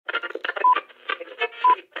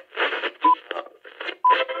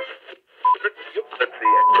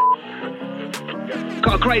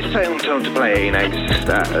got a great tone to play, you know.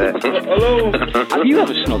 Hello? Have you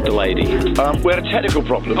ever snogged a lady? We had a technical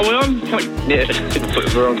problem. Are we on? Yeah,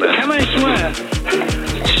 we're on there. Can I swear?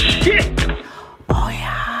 Shit! Oh,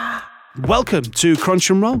 yeah. Welcome to Crunch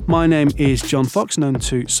and Roll. My name is John Fox, known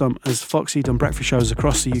to some as Foxy, done breakfast shows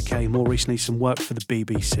across the UK, more recently some work for the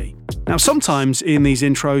BBC. Now, sometimes in these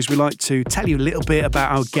intros, we like to tell you a little bit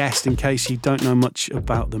about our guest in case you don't know much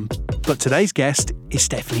about them. But today's guest is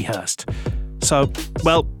Stephanie Hirst. So,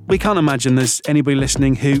 well, we can't imagine there's anybody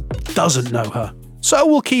listening who doesn't know her. So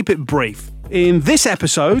we'll keep it brief. In this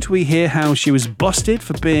episode, we hear how she was busted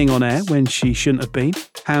for being on air when she shouldn't have been,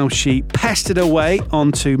 how she pestered her way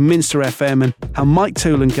onto Minster FM, and how Mike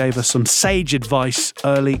Toolan gave her some sage advice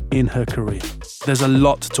early in her career. There's a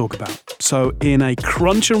lot to talk about. So in a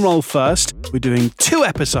Crunch and Roll first, we're doing 2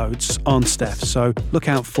 episodes on Steph, so look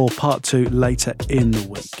out for part 2 later in the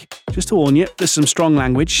week. Just to warn you, there's some strong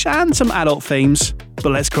language and some adult themes,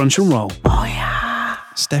 but let's crunch and roll. Oh, yeah.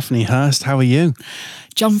 Stephanie Hirst, how are you?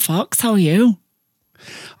 John Fox, how are you?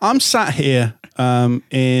 I'm sat here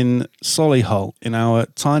in Solihull in our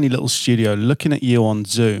tiny little studio looking at you on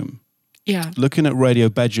Zoom. Yeah. Looking at Radio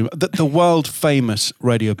Bedroom, the world famous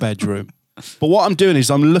Radio Bedroom. But what I'm doing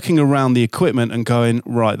is I'm looking around the equipment and going,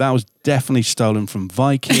 right, that was definitely stolen from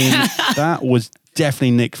Viking. That was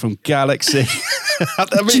definitely nicked from Galaxy.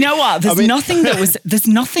 Do you know what? There's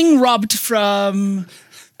nothing robbed from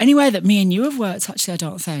anywhere that me and you have worked, actually, I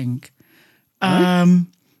don't think. I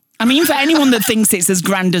mean, for anyone that thinks it's as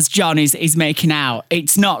grand as John is making out,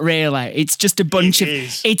 it's not really. It's just a bunch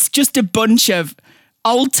of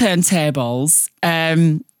old turntables,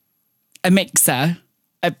 a mixer,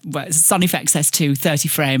 Sonifex S02 30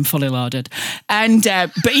 frame, fully loaded, and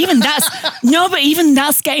but even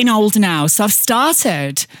that's getting older now. So I've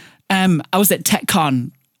started. I was at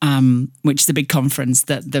TechCon, which is a big conference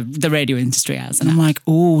that the radio industry has. And I'm like,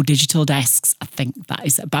 oh, digital desks. I think that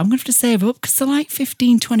is it. But I'm going to have to save up because they're like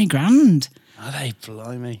 15, 20 grand. Are they?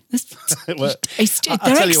 Blimey. They're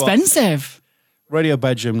expensive. Radio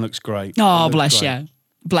Bedroom looks great. Oh, bless you.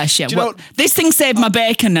 Bless you. Well, this thing saved my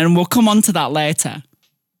bacon and we'll come on to that later.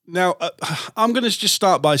 Now, I'm going to just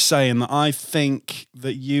start by saying that I think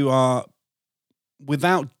that you are,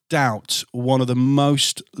 without doubt, one of the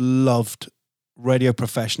most loved radio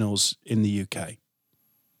professionals in the UK.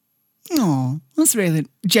 Oh, that's really,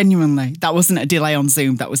 genuinely, that wasn't a delay on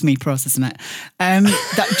Zoom, that was me processing it.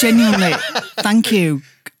 That genuinely, thank you.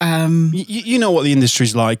 You know what the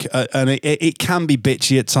industry's like, and it can be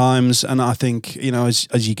bitchy at times, and I think, you know,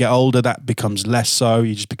 as you get older, that becomes less so.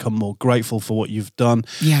 You just become more grateful for what you've done.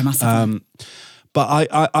 Yeah, massively. But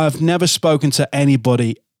I've never spoken to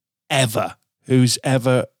anybody ever who's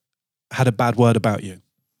ever had a bad word about you.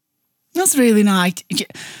 That's really nice.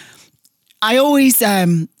 I always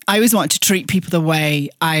want to treat people the way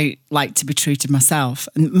I like to be treated myself.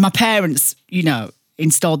 And my parents, you know,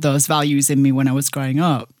 installed those values in me when I was growing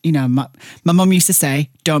up. You know, my mum used to say,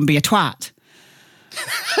 don't be a twat.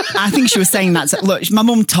 I think she was saying that. Look, my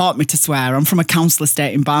mum taught me to swear. I'm from a council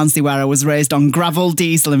estate in Barnsley where I was raised on gravel,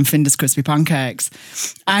 diesel and Findus crispy pancakes.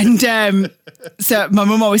 And so my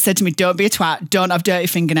mum always said to me, don't be a twat, don't have dirty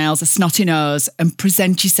fingernails, a snotty nose, and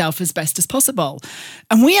present yourself as best as possible.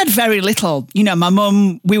 And we had very little. You know, my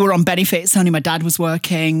mum, we were on benefits, only my dad was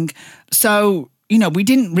working. So, you know, we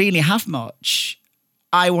didn't really have much.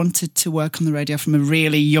 I wanted to work on the radio from a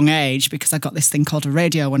really young age because I got this thing called a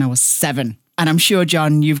radio when I was 7. And I'm sure,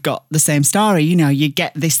 John, you've got the same story. You know, you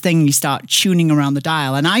get this thing, you start tuning around the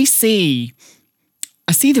dial. And I see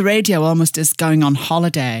the radio almost as going on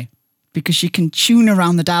holiday because you can tune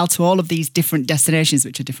around the dial to all of these different destinations,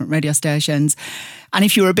 which are different radio stations. And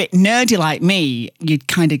if you were a bit nerdy like me, you'd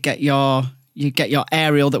kind of get your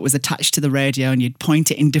aerial that was attached to the radio and you'd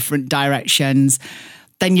point it in different directions.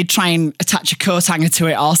 Then you'd try and attach a coat hanger to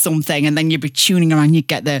it or something, and then you'd be tuning around. You'd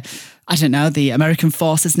get the American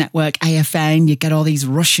Forces Network, AFN. You'd get all these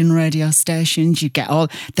Russian radio stations.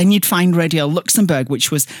 Then you'd find Radio Luxembourg,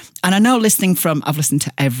 which was, and I know I've listened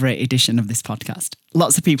to every edition of this podcast.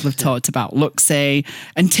 Lots of people have talked about Luxie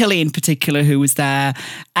and Tilly in particular, who was there.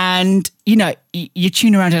 And, you know, you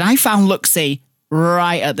tune around, and I found Luxie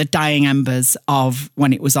right at the dying embers of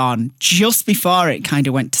when it was on, just before it kind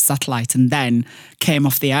of went to satellite and then came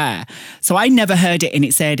off the air. So I never heard it in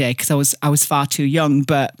its heyday because I was far too young.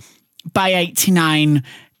 But by 89,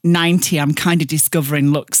 90, I'm kind of discovering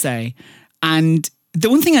Luxie. And the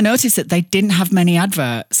one thing I noticed is that they didn't have many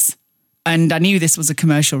adverts. And I knew this was a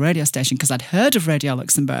commercial radio station because I'd heard of Radio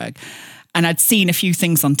Luxembourg and I'd seen a few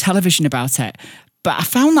things on television about it. But I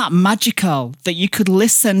found that magical that you could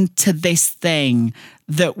listen to this thing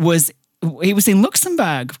that was it was in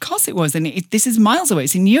Luxembourg. Of course it was. And this is miles away.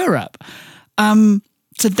 It's in Europe.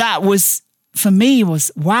 So that was, for me,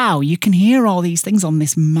 was, wow, you can hear all these things on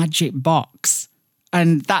this magic box.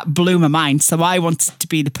 And that blew my mind. So I wanted to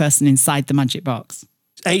be the person inside the magic box.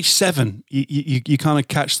 Age 7, you kind of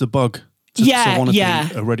catch the bug to want to be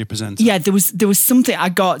a radio presenter. Yeah, there was something I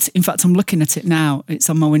got. In fact, I'm looking at it now. It's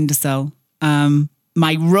on my windowsill.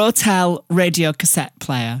 My Rotel radio cassette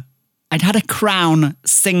player. I'd had a Crown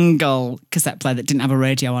single cassette player that didn't have a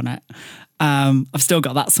radio on it. I've still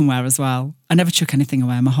got that somewhere as well. I never chuck anything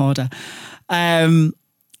away. I'm a hoarder.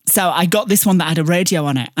 So I got this one that had a radio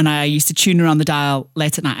on it, and I used to tune around the dial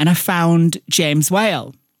late at night, and I found James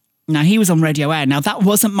Whale. Now, he was on Radio Air. Now, that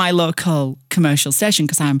wasn't my local commercial station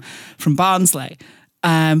because I'm from Barnsley.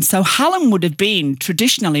 So Hallam would have been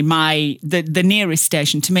traditionally the nearest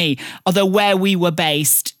station to me, although where we were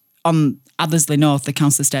based on Athersley North, the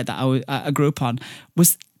council estate that I grew up on,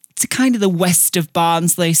 was to kind of the west of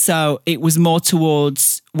Barnsley. So it was more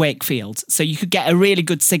towards Wakefield. So you could get a really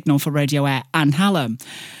good signal for Radio Air and Hallam.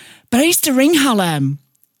 But I used to ring Hallam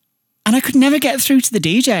and I could never get through to the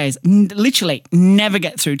DJs. Literally never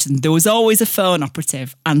get through to them. There was always a phone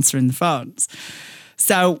operative answering the phones.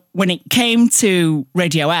 So when it came to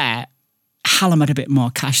Radio Air, Hallam had a bit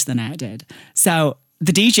more cash than Air did. So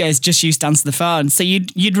the DJs just used to answer the phone. So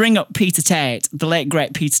you'd ring up Peter Tate, the late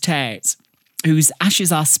great Peter Tate, whose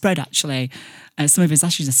ashes are spread actually. Some of his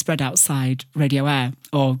ashes are spread outside Radio Air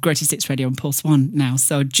or Greatest Hits Radio and Pulse 1 now.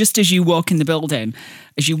 So just as you walk in the building,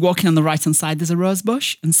 as you're walking on the right-hand side, there's a rose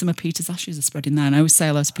bush and some of Peter's ashes are spreading there. And I always say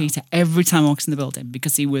hello to Peter every time I walk in the building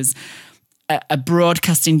because he was a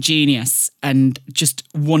broadcasting genius and just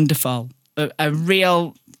wonderful. A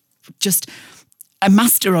real, just a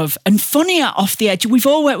master of, and funnier off the air. We've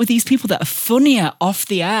all worked with these people that are funnier off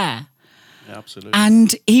the air. Yeah, absolutely.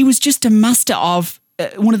 And he was just a master of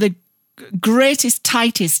one of the greatest,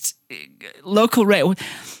 tightest local radio.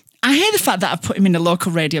 I hate the fact that I put him in the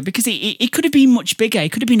local radio because he could have been much bigger. He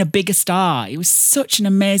could have been a bigger star. He was such an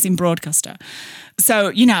amazing broadcaster. So,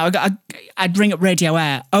 you know, I'd ring up Radio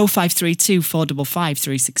Air, 0532 455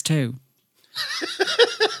 362.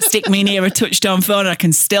 Stick me near a touchtone phone and I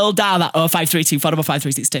can still dial that 0532 455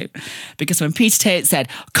 362. Because when Peter Tate said,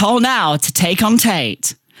 call now to take on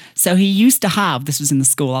Tate. So he used to have, this was in the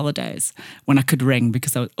school holidays, when I could ring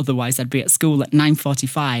because otherwise I'd be at school at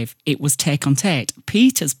 9:45. It was take on Tate.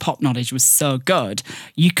 Peter's pop knowledge was so good,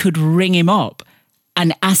 you could ring him up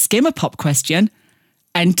and ask him a pop question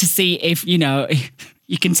and to see if, you know,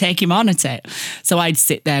 you can take him on at it. So I'd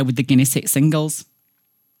sit there with the Guinness Hit singles,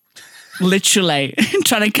 literally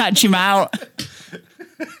trying to catch him out.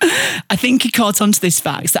 I think he caught on to this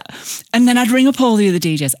fact. And then I'd ring up all the other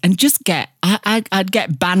DJs and just I'd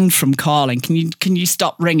get banned from calling. Can you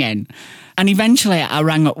stop ringing? And eventually I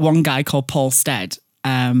rang up one guy called Paul Stead,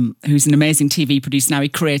 who's an amazing TV producer now. He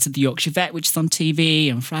created the Yorkshire Vet, which is on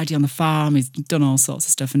TV, and Friday on the Farm. He's done all sorts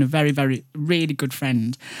of stuff and a very, very, really good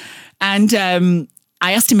friend. And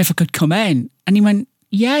I asked him if I could come in. And he went,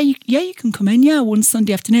 yeah, you can come in. Yeah, one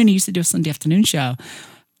Sunday afternoon. He used to do a Sunday afternoon show.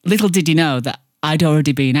 Little did he know that I'd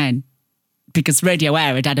already been in because Radio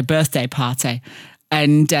Air had a birthday party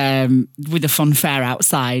and with a fun fair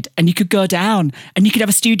outside, and you could go down and you could have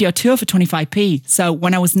a studio tour for 25p. So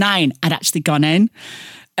when I was 9, I'd actually gone in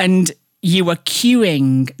and you were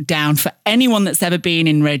queuing down. For anyone that's ever been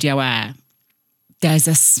in Radio Air, there's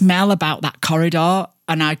a smell about that corridor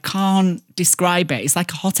and I can't describe it. It's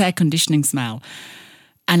like a hot air conditioning smell.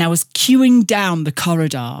 And I was queuing down the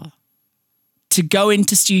corridor to go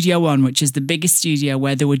into Studio One, which is the biggest studio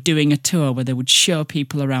where they were doing a tour where they would show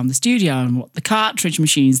people around the studio and what the cartridge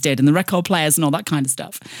machines did and the record players and all that kind of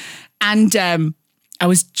stuff. And I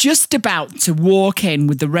was just about to walk in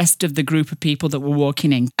with the rest of the group of people that were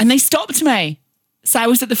walking in and they stopped me. So I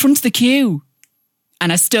was at the front of the queue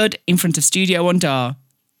and I stood in front of Studio One door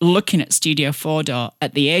looking at Studio 4 door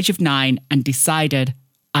at the age of 9 and decided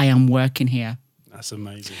I am working here. That's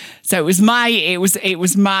amazing. So it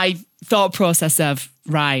was my thought process of,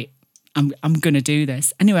 right, I'm going to do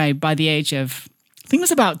this. Anyway, by the age of, I think it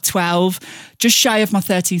was about 12, just shy of my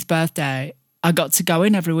 30th birthday, I got to go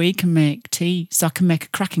in every week and make tea so I can make a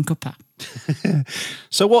cracking cuppa.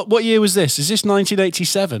 So what year was this? Is this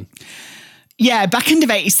 1987? Yeah, back end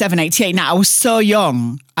of 87, 88. Now, I was so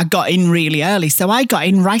young, I got in really early. So I got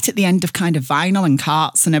in right at the end of kind of vinyl and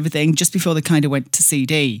carts and everything, just before they kind of went to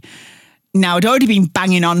CD. Now, I'd already been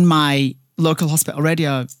banging on my local hospital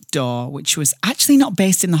radio door, which was actually not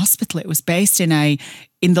based in the hospital. It was based in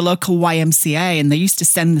the local YMCA, and they used to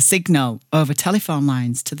send the signal over telephone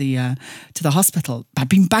lines to the hospital. I'd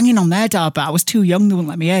been banging on their door, but I was too young; they wouldn't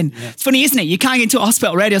let me in. Yeah. It's funny, isn't it? You can't get into a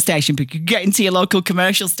hospital radio station, but you could get into your local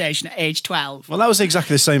commercial station at age 12. Well, that was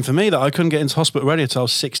exactly the same for me. That I couldn't get into hospital radio until I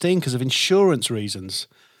was 16 because of insurance reasons.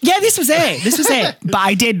 Yeah, this was it. But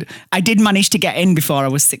I did manage to get in before I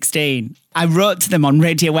was 16. I wrote to them on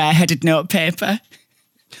Radio Air headed notepaper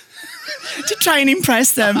to try and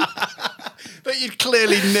impress them. But you'd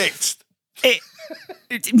clearly nicked.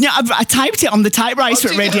 No, I typed it on the typewriter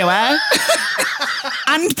at Radio Air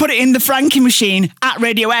and put it in the franking machine at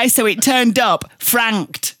Radio Air, so it turned up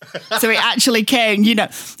franked. So it actually came,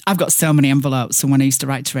 I've got so many envelopes from when I used to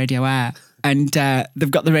write to Radio Air. And they've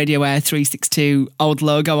got the Radio Air 362 old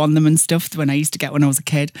logo on them and stuff when I used to get when I was a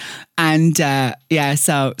kid. And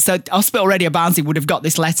so Hospital Radio Barnsley would have got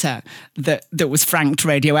this letter that was franked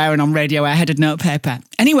Radio Air and on Radio Air headed notepaper.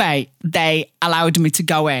 Anyway, they allowed me to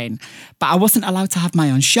go in, but I wasn't allowed to have my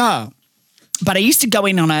own show. But I used to go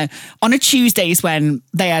in on a Tuesdays when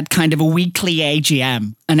they had kind of a weekly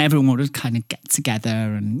AGM and everyone would kind of get together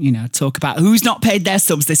and, talk about who's not paid their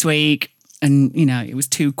subs this week. And, it was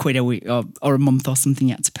 £2 a week or a month or something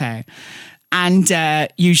you had to pay. And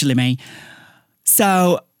usually me.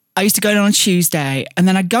 So I used to go in on a Tuesday and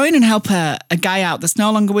then I'd go in and help a guy out that's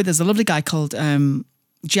no longer with us, a lovely guy called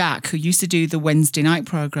Jack, who used to do the Wednesday night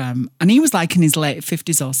programme. And he was like in his late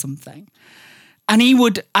 50s or something. And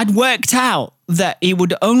I'd worked out that he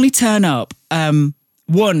would only turn up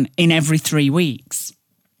one in every 3 weeks.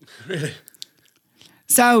 Really?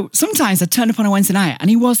 So sometimes I'd turn up on a Wednesday night and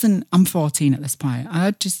he wasn't, I'm 14 at this point.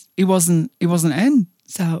 He wasn't in.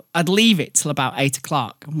 So I'd leave it till about 8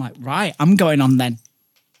 o'clock. I'm like, right, I'm going on then.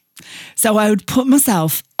 So I would put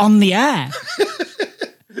myself on the air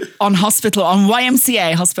on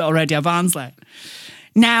YMCA Hospital Radio Barnsley.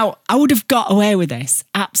 Now, I would have got away with this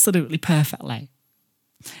absolutely perfectly.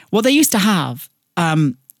 What they used to have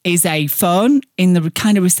is a phone in the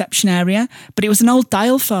kind of reception area, but it was an old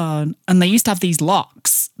dial phone and they used to have these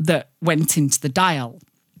locks that went into the dial.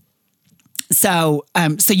 So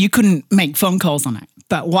you couldn't make phone calls on it.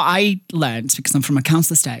 But what I learned, because I'm from a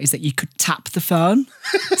council estate, is that you could tap the phone.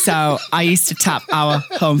 So I used to tap our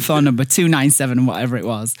home phone number, 297 and whatever it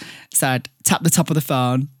was. So I'd tap the top of the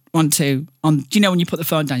phone, 1, 2, do you know when you put the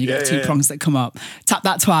phone down, you get two prongs that come up. Tap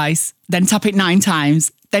that twice, then tap it 9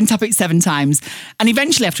 times, then tap it 7 times. And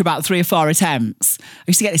eventually, after about 3 or 4 attempts, I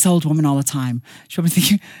used to get this old woman all the time. She'd probably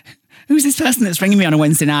thinking, who's this person that's ringing me on a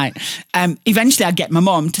Wednesday night? Eventually, I'd get my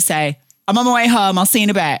mum to say, I'm on my way home, I'll see you in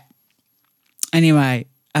a bit. Anyway,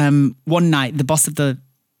 one night, the boss of the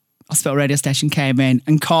hospital radio station came in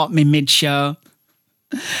and caught me mid-show.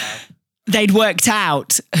 They'd worked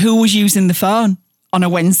out who was using the phone on a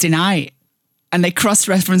Wednesday night. And they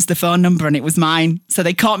cross-referenced the phone number and it was mine. So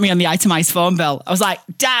they caught me on the itemised phone bill. I was like,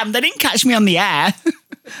 damn, they didn't catch me on the air.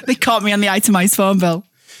 They caught me on the itemised phone bill.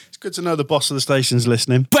 It's good to know the boss of the station's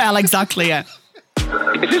listening. Well, exactly, yeah.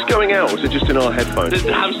 Is this going out or is it just in our headphones?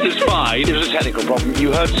 The hamster's fine. It was a technical problem.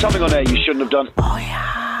 You heard something on air you shouldn't have done. Oh,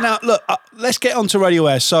 yeah. Now, look, let's get on to Radio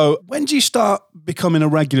Air. So when do you start becoming a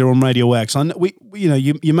regular on Radio Air? Because I know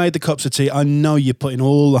you made the cups of tea. I know you're putting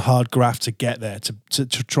all the hard graft to get there, to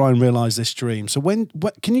try and realise this dream. So when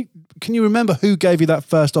can you remember who gave you that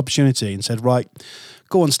first opportunity and said, right,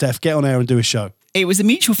 go on, Steph, get on air and do a show? It was a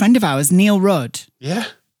mutual friend of ours, Neil Rudd. Yeah.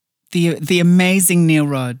 The amazing Neil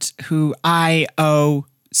Rudd, who I owe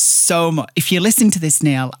so much. If you listen to this,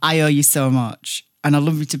 Neil, I owe you so much. And I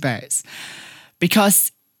love you to bits.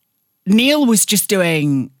 Because Neil was just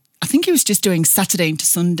doing Saturday into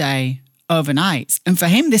Sunday overnights. And for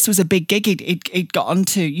him, this was a big gig. He'd got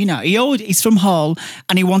onto, he's from Hull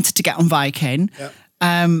and he wanted to get on Viking.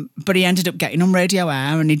 Yeah. But he ended up getting on Radio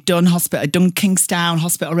Air and he'd done Kingstown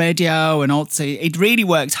Hospital Radio and also he'd really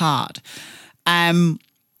worked hard.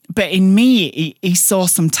 But in me, he saw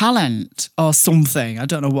some talent or something. I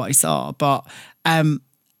don't know what he saw, but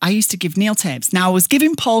I used to give Neil tapes. Now, I was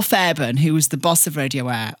giving Paul Fairbairn, who was the boss of Radio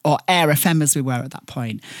Air, or Air FM as we were at that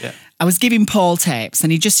point. Yeah. I was giving Paul tapes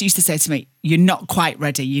and he just used to say to me, you're not quite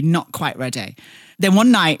ready, you're not quite ready. Then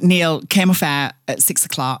one night, Neil came off air at 6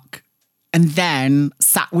 o'clock and then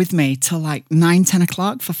sat with me till like 9, 10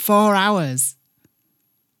 o'clock for 4 hours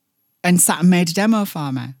and sat and made a demo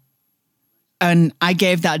for me. And I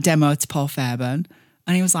gave that demo to Paul Fairbairn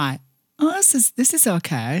and he was like, oh, this is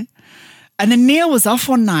okay. And then Neil was off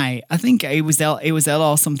one night. I think he was ill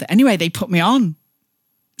or something. Anyway, they put me on.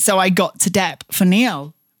 So I got to Dep for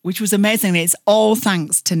Neil, which was amazing. It's all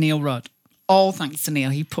thanks to Neil Rudd. All thanks to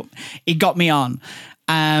Neil. He got me on.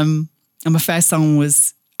 And my first song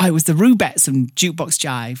was the Rubettes and Jukebox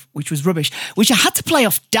Jive, which was rubbish, which I had to play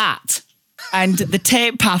off DAT. And the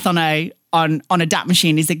tape path on a DAT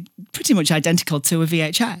machine is pretty much identical to a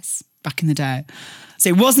VHS back in the day. So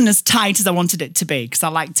it wasn't as tight as I wanted it to be because I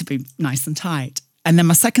like to be nice and tight. And then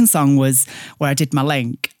my second song was where I did my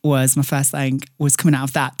link, was my first link, was coming out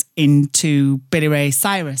of that into Billy Ray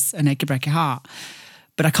Cyrus and Achy Breaky Heart.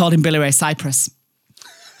 But I called him Billy Ray Cypress.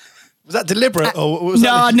 Was that deliberate? Or was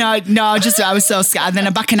No, I was so scared. And then I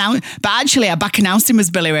back announced him as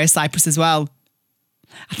Billy Ray Cypress as well.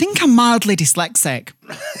 I think I'm mildly dyslexic.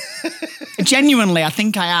 Genuinely, I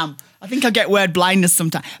think I am. I think I get word blindness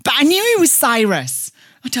sometimes. But I knew he was Cyrus.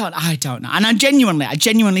 I don't know. And I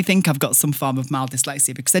genuinely think I've got some form of mild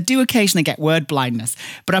dyslexia because I do occasionally get word blindness,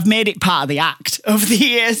 but I've made it part of the act over the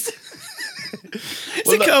years.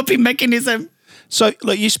 It's a coping mechanism. So,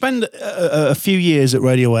 look, you spend a few years at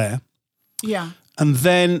Radio Air. Yeah. And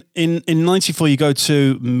then in 94, you go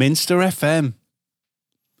to Minster FM.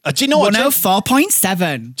 Do you know what?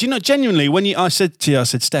 104.7. Do you know, genuinely, I said,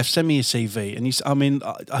 Steph, send me your CV. And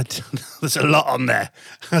there's a lot on there,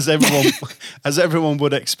 as everyone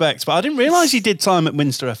would expect. But I didn't realise you did time at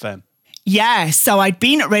Minster FM. Yeah, so I'd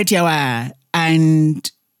been at Radio Air and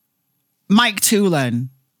Mike Toolan,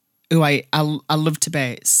 who I love to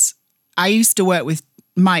bits. I used to work with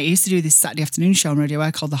Mike. He used to do this Saturday afternoon show on Radio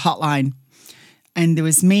Air called The Hotline. And there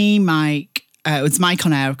was me, Mike. It was Mike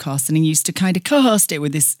on air, of course, and he used to kind of co-host it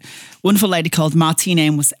with this wonderful lady called Martine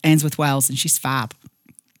Ainsworth-Wells, and she's fab.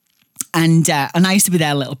 And I used to be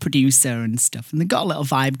their little producer and stuff, and they got a little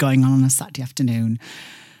vibe going on a Saturday afternoon.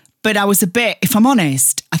 But I was a bit, if I'm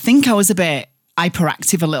honest, I think I was a bit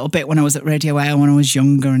hyperactive a little bit when I was at Radio Air when I was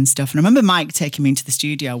younger and stuff. And I remember Mike taking me into the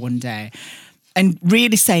studio one day and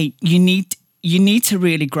really saying, you need to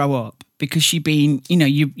really grow up. Because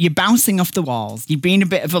you're bouncing off the walls. You've been a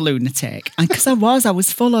bit of a lunatic. And because I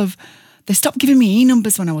was full of, they stopped giving me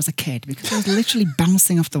E-numbers when I was a kid because I was literally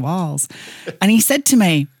bouncing off the walls. And he said to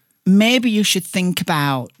me, maybe you should think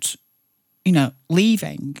about,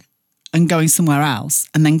 leaving and going somewhere else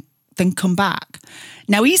and then come back.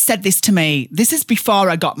 Now, he said this to me. This is before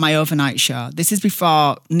I got my overnight show. This is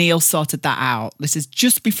before Neil sorted that out. This is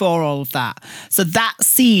just before all of that. So that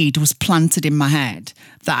seed was planted in my head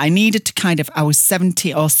that I needed to I was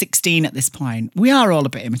 17 or 16 at this point. We are all a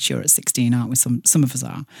bit immature at 16, aren't we? Some of us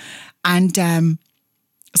are. And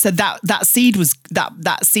so that seed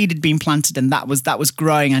that seed had been planted and that was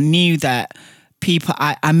growing. I knew that people,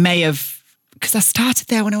 I may have, because I started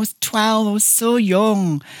there when I was 12. I was so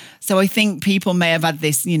young. So I think people may have had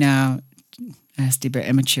this, nasty bit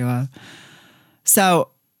immature. So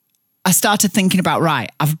I started thinking about,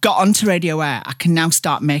 right, I've got onto Radio Air. I can now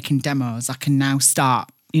start making demos. I can now start,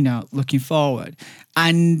 looking forward.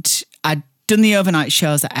 And I'd done the overnight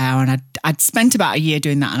shows at Air and I'd spent about a year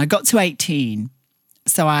doing that. And I got to 18.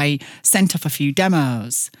 So I sent off a few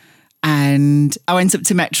demos. And I went up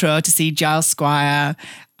to Metro to see Giles Squire,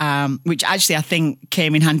 which actually I think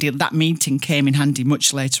came in handy. That meeting came in handy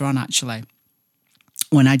much later on, actually,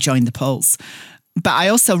 when I joined the Pulse. But I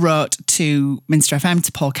also wrote to Minster FM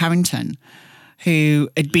to Paul Carrington, who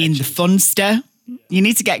had been the funster. You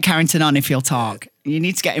need to get Carrington on if you'll talk. You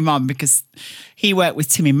need to get him on because he worked with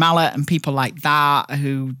Timmy Mallett and people like that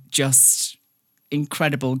who just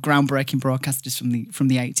incredible, groundbreaking broadcasters from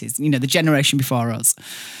the 80s, the generation before us.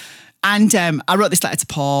 And I wrote this letter to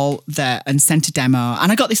Paul and sent a demo.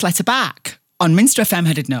 And I got this letter back on Minster FM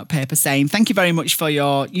headed notepaper saying, thank you very much for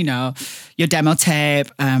your demo tape.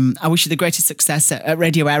 I wish you the greatest success at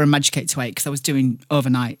Radio Air and Magic 828 because I was doing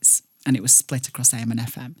overnights and it was split across AM and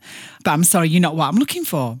FM. But I'm sorry, you're not what I'm looking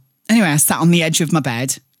for. Anyway, I sat on the edge of my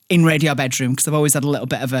bed in Radio bedroom because I've always had a little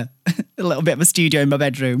bit of a studio in my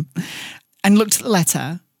bedroom and looked at the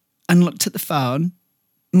letter and looked at the phone.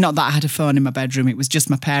 Not that I had a phone in my bedroom. It was just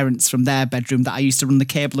my parents from their bedroom that I used to run the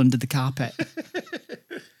cable under the carpet.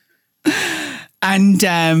 And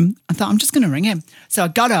I thought, I'm just going to ring him. So I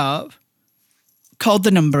got up, called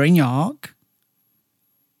the number in York,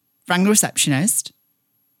 rang the receptionist,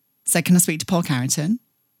 said, can I speak to Paul Carrington?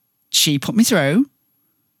 She put me through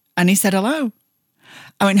and he said, hello.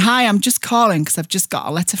 I went, hi, I'm just calling because I've just got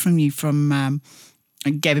a letter from you I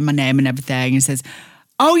gave him my name and everything. And he says,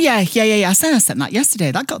 oh, yeah. I sent that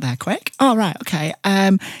yesterday. That got there quick. Oh, right, okay.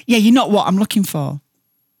 Yeah, you're not what I'm looking for.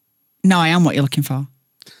 No, I am what you're looking for.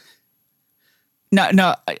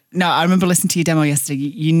 No, I remember listening to your demo yesterday.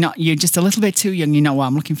 You're just a little bit too young. You're not what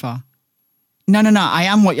I'm looking for. No, I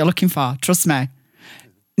am what you're looking for. Trust me.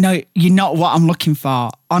 No, you're not what I'm looking for.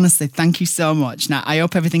 Honestly, thank you so much. Now, I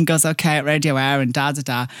hope everything goes okay at Radio Air and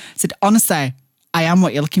da-da-da. I said, honestly, I am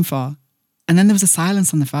what you're looking for. And then there was a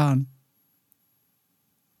silence on the phone.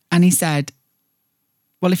 And he said,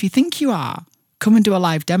 well, if you think you are, come and do a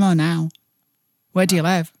live demo now. Where do you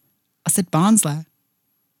live? I said, Barnsley.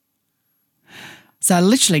 So I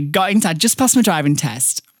literally got into, I just passed my driving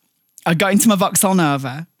test. I got into my Vauxhall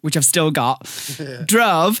Nova, which I've still got,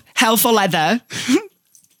 drove, hell for leather.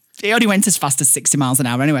 It only went as fast as 60 miles an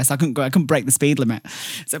hour anyway, so I couldn't break the speed limit.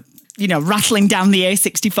 So, rattling down the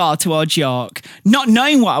A64 towards York, not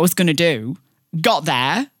knowing what I was going to do, got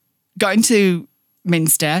there, got into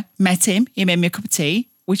Minster, met him, he made me a cup of tea,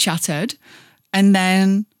 we chatted, and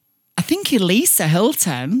then I think Elisa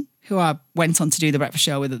Hilton, who I went on to do the breakfast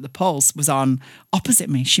show with at the Pulse, was on opposite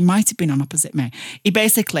me. She might have been on opposite me. He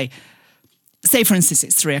basically, say for instance,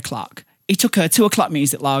 it's 3:00. He took her 2:00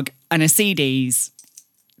 music log and her CDs,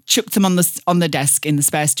 chucked them on the desk in the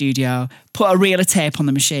spare studio, put a reel of tape on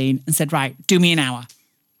the machine and said, right, do me an hour.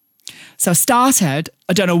 So I started,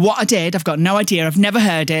 I don't know what I did, I've got no idea, I've never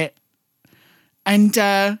heard it. And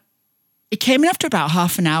it came in after about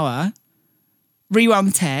half an hour, rewound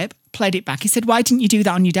the tape, played it back. He said, why didn't you do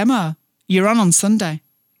that on your demo? You're on Sunday.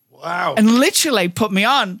 Wow. And literally put me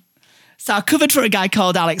on. So I covered for a guy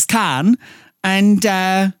called Alex Kahn and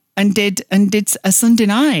did a Sunday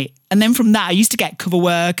night. And then from that, I used to get cover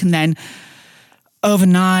work and then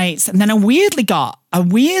overnights. And then I weirdly got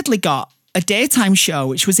a daytime show,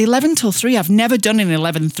 which was 11 till 3. I've never done an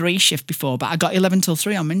 11-3 shift before, but I got 11 till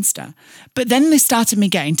 3 on Minster. But then they started me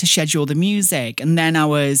getting to schedule the music, and then I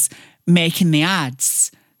was making the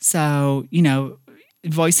ads. So,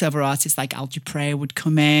 voiceover artists like Al Dupre would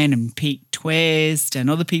come in and Pete Twist and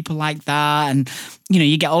other people like that. And,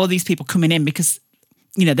 you get all of these people coming in because,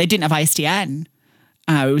 they didn't have ISDN.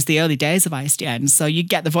 It was the early days of ISDN. So you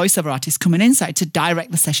get the voiceover artists coming in to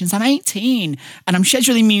direct the sessions. I'm 18 and I'm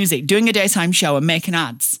scheduling music, doing a daytime show and making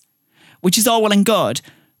ads, which is all well and good.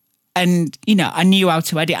 And, I knew how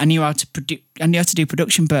to edit. I knew how to do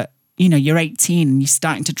production, but, you're 18 and you're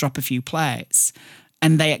starting to drop a few plates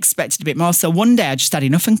and they expected a bit more. So one day I just had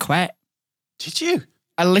enough and quit. Did you?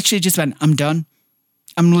 I literally just went, I'm done.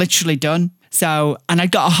 I'm literally done. So, and I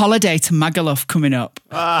got a holiday to Magaluf coming up.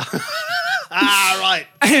 Right.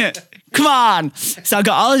 Come on. So I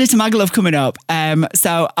got a holiday to Magaluf coming up.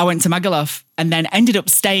 So I went to Magaluf and then ended up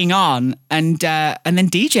staying on and then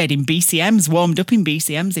DJ'd in BCMs, warmed up in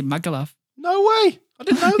BCMs in Magaluf. No way. I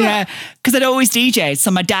didn't know that. Yeah, because I'd always DJ'd.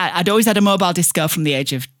 So I'd always had a mobile disco from the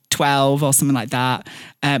age of 12 or something like that.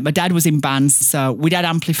 My dad was in bands, so we'd had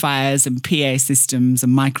amplifiers and PA systems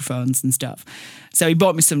and microphones and stuff. So he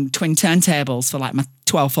bought me some twin turntables for like my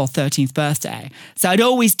 12th or 13th birthday. So I'd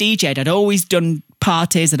always DJ'd, I'd always done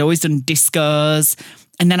parties, I'd always done discos.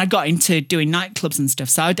 And then I got into doing nightclubs and stuff.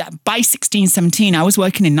 So by 16, 17, I was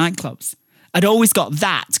working in nightclubs. I'd always got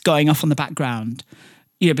that going off on the background,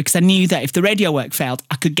 because I knew that if the radio work failed,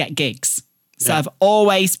 I could get gigs. So yeah. I've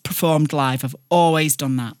always performed live. I've always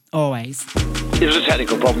done that. Always. It was a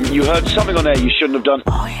technical problem. You heard something on air you shouldn't have done.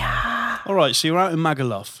 Oh, yeah. All right, so you're out in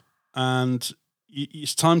Magaluf and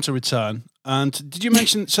it's time to return. And did you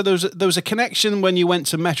mention, so there was a connection when you went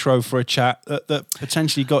to Metro for a chat that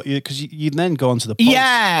potentially got you, because you'd then go on to the Pulse.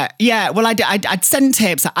 Yeah. Well, I'd sent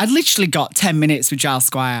tapes. I'd literally got 10 minutes with Giles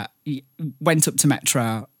Squire, went up to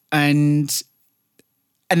Metro and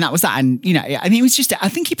that was that. And, I mean, it was just, I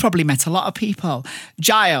think he probably met a lot of people.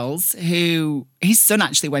 Giles, his son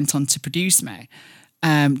actually went on to produce me.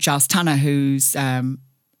 Giles Tanner, who's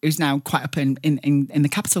now quite up in the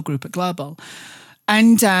Capital Group at Global.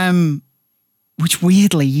 And, which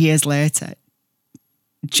weirdly, years later,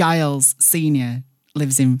 Giles Senior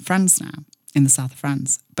lives in France now, in the south of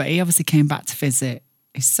France. But he obviously came back to visit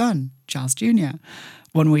his son, Giles Jr.,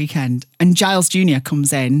 one weekend. And Giles Jr.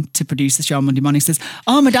 comes in to produce the show on Monday morning. He says,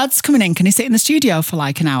 oh, my dad's coming in. Can he sit in the studio for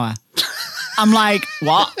like an hour? I'm like,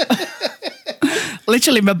 what?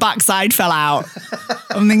 Literally, my backside fell out.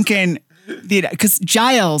 I'm thinking, because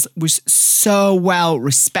Giles was so well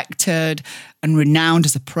respected and renowned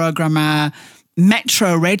as a programmer.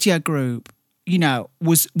 Metro Radio Group,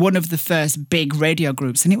 was one of the first big radio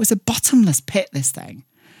groups. And it was a bottomless pit, this thing.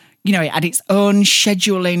 It had its own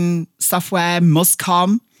scheduling software,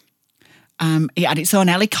 Muscom. It had its own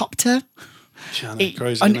helicopter. Crazy,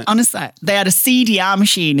 isn't it? Honestly, they had a CDR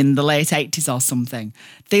machine in the late 80s or something.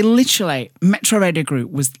 They literally, Metro Radio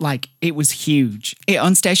Group was like, it was huge. It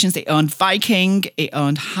owned stations, it owned Viking, it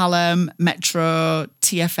owned Hallam, Metro,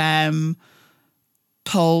 TFM,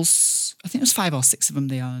 Pulse. I think it was 5 or 6 of them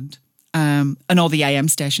they owned. And all the AM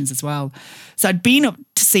stations as well. So I'd been up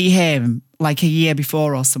to see him like a year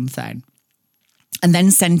before or something, and then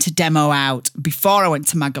sent a demo out before I went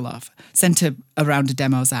to Magaluf. Sent a round of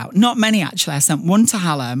demos out. Not many, actually. I sent one to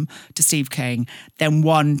Hallam, to Steve King, then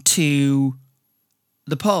one to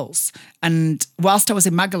the Pulse. And whilst I was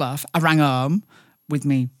in Magaluf, I rang home with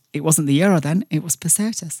me. It wasn't the Euro then, it was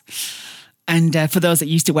pesetas. And for those that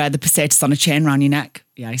used to wear the pesetas on a chain around your neck,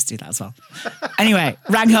 yeah, I used to do that as well. Anyway,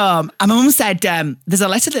 rang home, and my mum said, there's a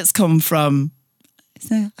letter that's come from,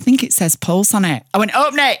 I think it says Pulse on it. I went,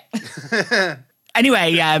 open it.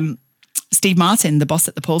 Anyway, Steve Martin, the boss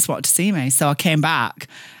at the Pulse, wanted to see me. So I came back,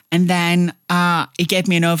 and then he gave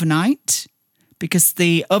me an overnight, because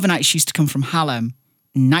the overnights used to come from Hallam,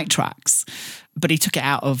 night tracks. But he took it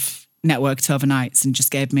out of networked overnights and just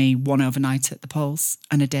gave me one overnight at the Pulse,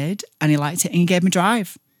 and I did, and he liked it, and he gave me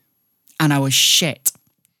drive, and I was shit.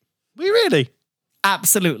 Were you really?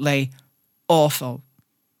 Absolutely awful.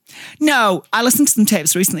 No, I listened to some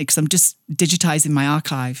tapes recently because I'm just digitising my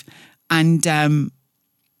archive, and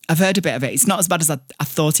I've heard a bit of it. It's not as bad as I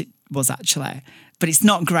thought it was, actually, but it's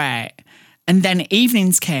not great. And then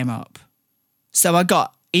evenings came up, so I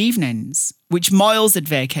got evenings, which Moyles had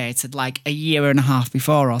vacated like a year and a half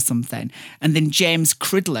before or something. And then James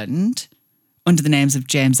Cridland, under the names of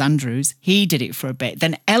James Andrews, he did it for a bit.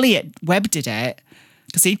 Then Elliot Webb did it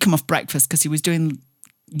because he'd come off breakfast because he was doing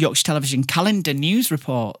Yorkshire Television calendar news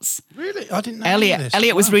reports. Really? I didn't know this.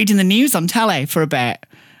 Elliot was reading the news on telly for a bit,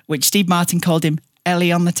 which Steve Martin called him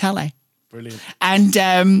Ellie on the telly. Brilliant.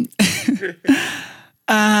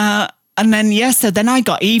 And then, so then I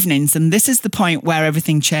got evenings, and this is the point where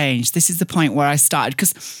everything changed. This is the point where I started,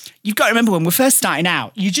 because you've got to remember, when we're first starting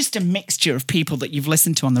out, you're just a mixture of people that you've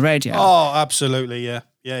listened to on the radio. Oh, absolutely, yeah.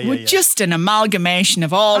 We're just an amalgamation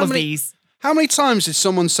of all of these. How many times did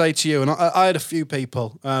someone say to you, and I had a few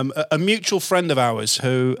people, a mutual friend of ours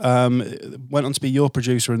who went on to be your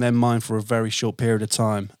producer and then mine for a very short period of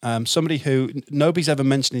time, somebody who nobody's ever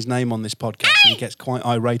mentioned his name on this podcast, and he gets quite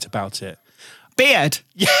irate about it. Beard.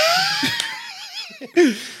 Yeah.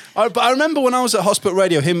 But I remember when I was at Hospital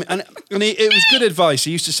Radio, it was good advice.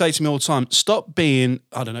 He used to say to me all the time, stop being,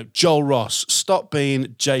 I don't know, Joel Ross. Stop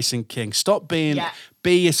being Jason King. Stop being... Yeah.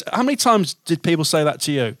 How many times did people say that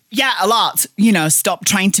to you? Yeah, a lot. Stop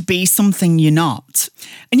trying to be something you're not.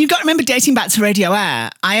 And you've got to remember, dating back to Radio Air,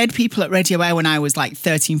 I had people at Radio Air when I was like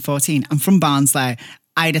 13, 14. I'm from Barnsley.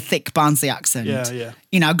 I had a thick Barnsley accent.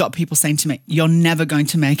 Yeah. I've got people saying to me, you're never going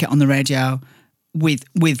to make it on the radio with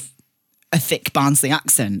a thick Barnsley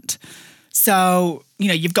accent. So,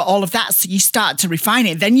 you've got all of that. So you start to refine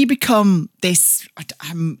it. Then you become this,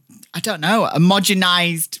 I don't know, a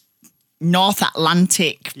homogenized North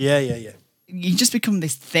Atlantic. Yeah. You just become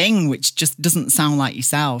this thing which just doesn't sound like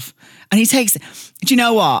yourself. And he takes it. Do you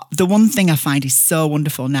know what? The one thing I find is so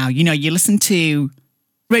wonderful now, you listen to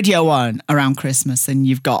Radio 1 around Christmas, and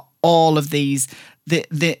you've got all of these,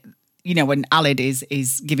 when Alid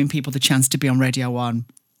is giving people the chance to be on Radio 1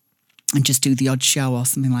 and just do the odd show or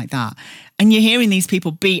something like that. And you're hearing these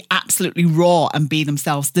people be absolutely raw and be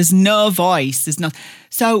themselves. There's no voice.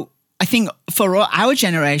 So I think for our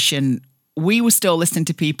generation, we were still listening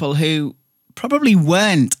to people who probably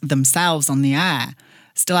weren't themselves on the air.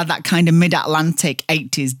 Still had that kind of mid-Atlantic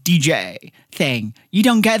 80s DJ thing. You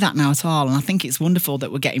don't get that now at all. And I think it's wonderful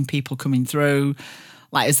that we're getting people coming through.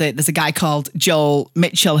 Like there's a guy called Joel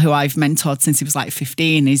Mitchell who I've mentored since he was like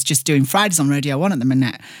 15. He's just doing Fridays on Radio 1 at the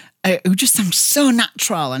minute. Who just sounds so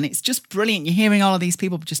natural, and it's just brilliant. You're hearing all of these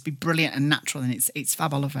people just be brilliant and natural, and it's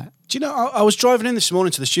fab. I love it. Do you know, I was driving in this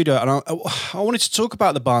morning to the studio, and I wanted to talk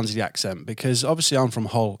about the Barnsley accent, because obviously I'm from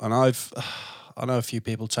Hull, and I know a few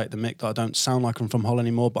people take the mick that I don't sound like I'm from Hull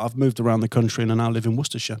anymore, but I've moved around the country and I now live in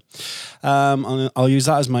Worcestershire. And I'll use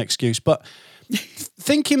that as my excuse. But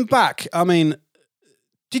thinking back, I mean,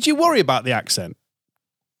 did you worry about the accent?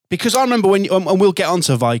 Because I remember when, and we'll get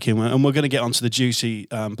onto Viking, and we're going to get onto the juicy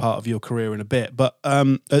part of your career in a bit. But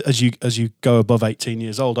as you go above 18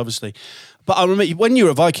 years old, obviously. But I remember when you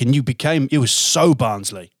were at Viking, you were so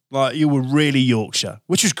Barnsley, like you were really Yorkshire,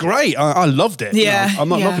 which was great. I loved it. Yeah, I'm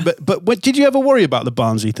not knocking, but did you ever worry about the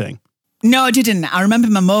Barnsley thing? No, I didn't. I remember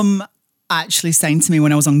my mum actually saying to me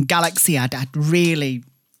when I was on Galaxy, I'd really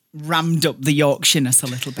rammed up the Yorkshireness a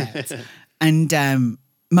little bit, and.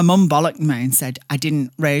 My mum bollocked me and said, I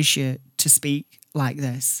didn't raise you to speak like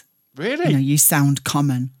this. Really? You sound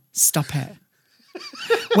common. Stop it.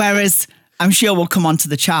 Whereas, I'm sure we'll come on to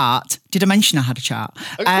the chart. Did I mention I had a chart?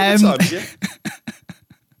 A couple times, yeah.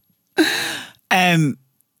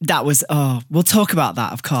 That was, we'll talk about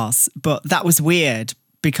that, of course. But that was weird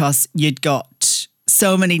because you'd got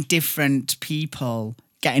so many different people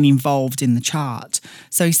getting involved in the chart.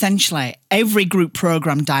 So essentially, every group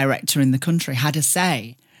program director in the country had a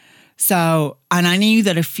say. So, and I knew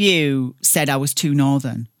that a few said I was too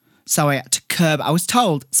northern. So I had to curb. I was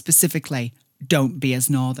told specifically, don't be as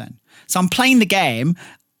northern. So I'm playing the game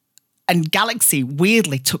and Galaxy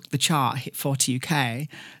weirdly took the chart, hit 40 UK.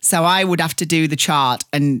 So I would have to do the chart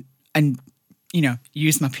and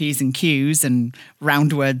use my P's and Q's and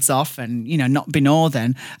round words off and, not be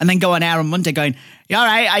northern. And then go on air on Monday going, you all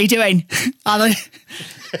right? How you doing?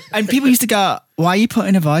 And people used to go, why are you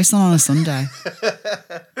putting a voice on a Sunday?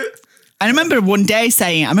 I remember one day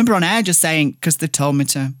saying, on air just saying, because they told me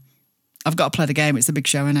to, I've got to play the game. It's a big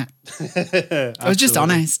show, innit? I was just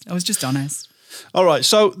honest. All right.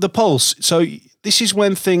 So the Pulse. So this is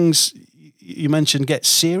when things you mentioned get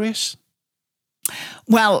serious?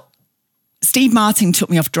 Well, Steve Martin took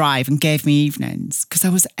me off Drive and gave me evenings because I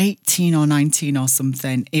was 18 or 19 or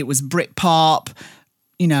something. It was Britpop,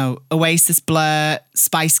 Oasis, Blur,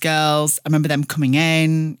 Spice Girls. I remember them coming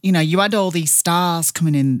in. You had all these stars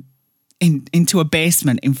coming into a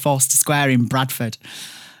basement in Forster Square in Bradford.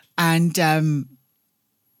 And I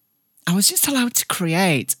was just allowed to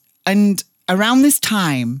create. And around this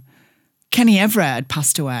time, Kenny Everett had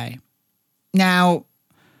passed away. Now,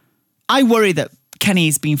 I worry that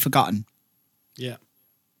Kenny's been forgotten. Yeah.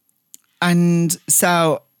 And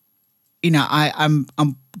so, I'm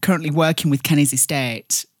currently working with Kenny's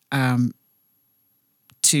estate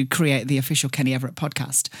to create the official Kenny Everett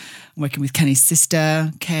podcast. I'm working with Kenny's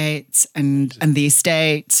sister, Kate, and the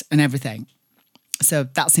estate and everything. So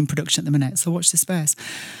that's in production at the minute. So watch this space.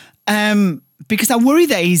 Because I worry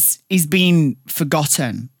that he's been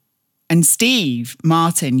forgotten. And Steve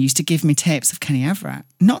Martin used to give me tapes of Kenny Everett,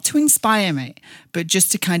 not to inspire me, but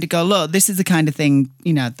just to kind of go, look, this is the kind of thing,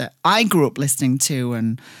 that I grew up listening to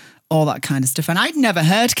and all that kind of stuff. And I'd never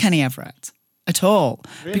heard Kenny Everett at all.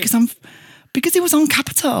 Really? Because he was on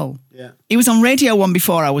Capital. Yeah. He was on Radio 1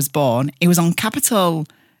 before I was born. He was on Capital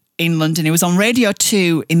in London. He was on Radio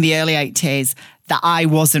 2 in the early 80s that I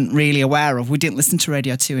wasn't really aware of. We didn't listen to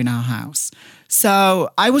Radio 2 in our house. So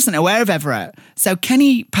I wasn't aware of Everett. So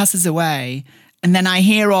Kenny passes away and then I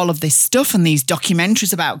hear all of this stuff and these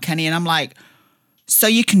documentaries about Kenny and I'm like, so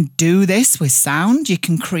you can do this with sound, you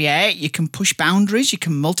can create, you can push boundaries, you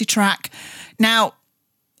can multi-track. Now,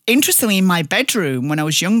 interestingly, in my bedroom when I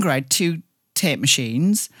was younger, I had 2 tape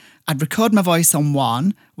machines. I'd record my voice on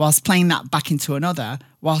one whilst playing that back into another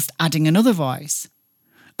whilst adding another voice.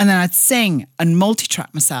 And then I'd sing and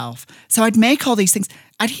multi-track myself. So I'd make all these things.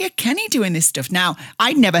 I'd hear Kenny doing this stuff. Now,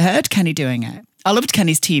 I'd never heard Kenny doing it. I loved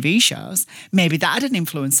Kenny's TV shows. Maybe that had an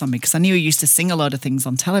influence on me because I knew he used to sing a lot of things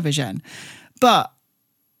on television. But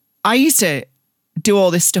I used to do all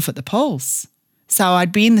this stuff at the Pulse. So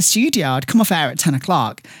I'd be in the studio. I'd come off air at 10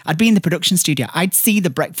 o'clock. I'd be in the production studio. I'd see the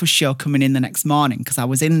breakfast show coming in the next morning because I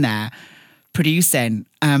was in there producing.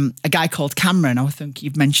 A guy called Cameron, I think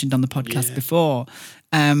you've mentioned on the podcast before.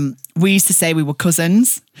 We used to say we were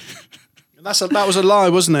cousins. That was a lie,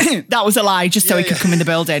 wasn't it? That was a lie, just so he could come in the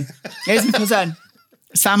building. Here's my cousin.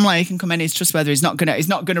 His family, he can come in, he's trustworthy. He's not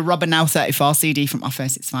gonna rob a Now 34 CD from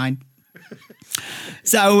Office, it's fine.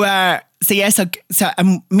 So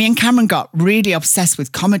me and Cameron got really obsessed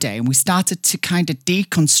with comedy and we started to kind of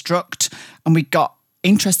deconstruct and we got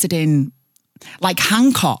interested in like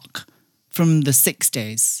Hancock from the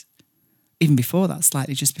 60s, even before that,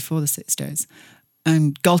 slightly just before the 60s.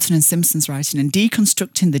 And Galton and Simpson's writing and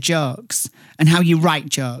deconstructing the jokes and how you write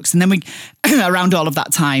jokes. And then we, around all of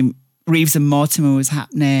that time, Reeves and Mortimer was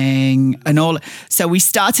happening and all. So we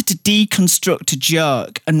started to deconstruct a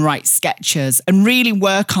joke and write sketches and really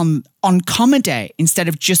work on comedy instead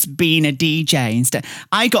of just being a DJ. Instead,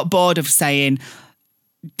 I got bored of saying,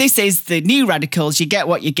 this is the New Radicals, you get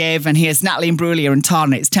what you give, and here's Natalie Imbruglia and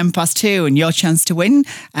Torn. It's 2:10 and your chance to win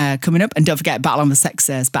coming up. And don't forget Battle of the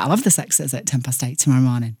Sexes at 8:10 tomorrow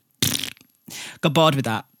morning. Got bored with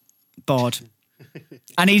that. Bored.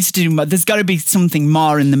 I need to do more. There's got to be something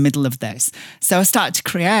more in the middle of this. So I started to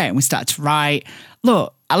create and we started to write.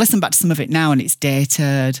 Look, I listen back to some of it now and it's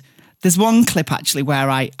dated. There's one clip actually where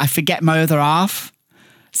I forget my other half.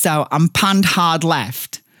 So I'm panned hard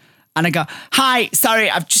left. And I go, hi, sorry,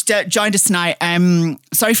 I've just joined us tonight.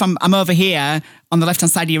 Sorry if I'm over here on the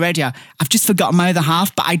left-hand side of your radio. I've just forgotten my other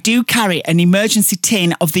half, but I do carry an emergency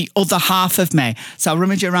tin of the other half of me. So I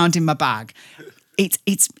rummage around in my bag.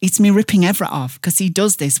 It's me ripping Everett off because he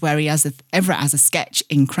does this where Everett has a sketch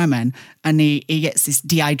in Kremen and he gets this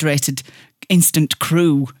dehydrated instant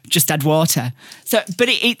crew, just add water. So, but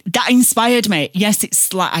that inspired me. Yes,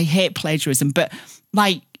 it's like, I hate plagiarism, but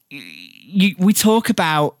like we talk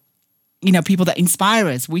about, people that inspire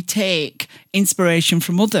us. We take inspiration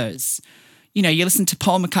from others. You listen to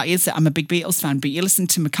Paul McCartney. I'm a big Beatles fan, but you listen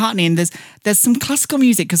to McCartney and there's some classical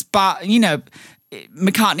music because,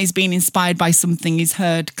 McCartney's been inspired by something he's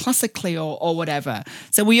heard classically or whatever.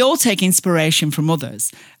 So we all take inspiration from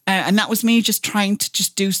others. And that was me just trying to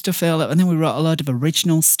just do stuff earlier. And then we wrote a load of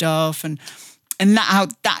original stuff. And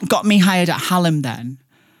that got me hired at Hallam then.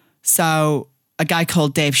 So a guy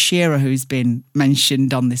called Dave Shearer, who's been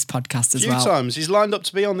mentioned on this podcast as well. A few times. He's lined up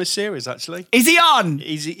to be on this series, actually. Is he on?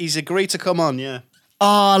 He's agreed to come on, yeah.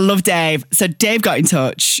 Oh, I love Dave. So Dave got in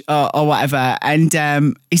touch or whatever,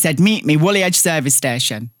 and he said, meet me, Woolly Edge Service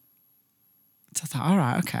Station. So I thought, all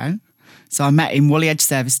right, okay. So I met him, Woolly Edge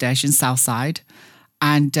Service Station, Southside,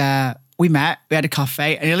 and we met, we had a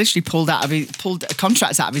coffee, and he literally pulled a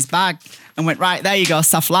contract out of his bag and went, right, there you go,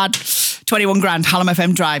 soft lad, 21 grand, Hallam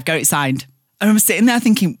FM Drive, get it signed. And I was sitting there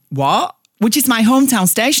thinking, what? Which is my hometown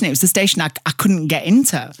station. It was the station I couldn't get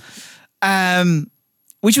into.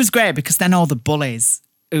 Which was great because then all the bullies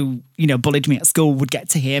who, bullied me at school would get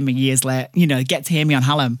to hear me years later, get to hear me on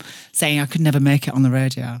Hallam saying I could never make it on the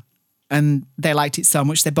radio. And they liked it so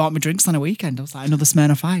much, they bought me drinks on a weekend. I was like, another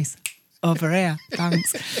Smirnoff Ice over here,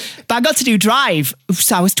 thanks. But I got to do Drive.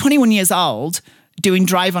 So I was 21 years old doing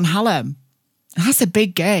Drive on Hallam. And that's a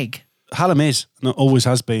big gig. Hallam is, and always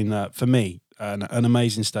has been, for me, an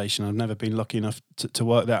amazing station. I've never been lucky enough to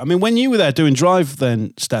work there. I mean, when you were there doing Drive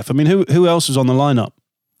then, Steph, I mean, who else was on the lineup?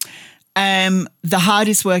 The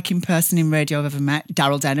hardest working person in radio I've ever met,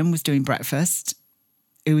 Daryl Denham, was doing breakfast.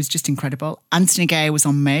 It was just incredible. Anthony Gay was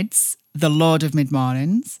on mids, the Lord of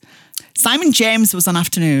Mid-Mornings. Simon James was on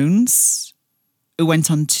afternoons, who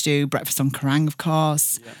went on to do Breakfast on Kerrang, of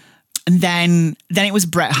course. Yeah. And then it was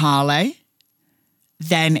Brett Harley.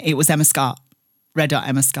 Then it was Emma Scott, Red Hot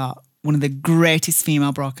Emma Scott, one of the greatest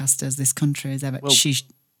female broadcasters this country has ever. Well, she's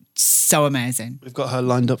so amazing. We've got her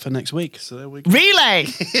lined up for next week, so there we go. Really?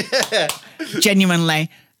 Yeah. Genuinely,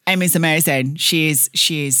 Emma's amazing. She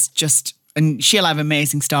is just, and she'll have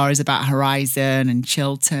amazing stories about Horizon and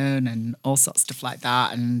Chiltern and all sorts of stuff like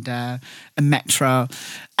that, and Metro.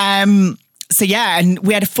 So yeah, and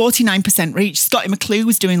we had a 49% reach. Scotty McClue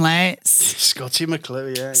was doing late. Scotty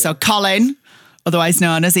McClue, yeah. So Colin, otherwise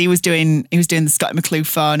known as, he was doing the Scotty McClue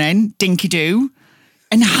phone in, Dinky Doo.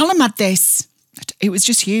 And Hallam had this, it was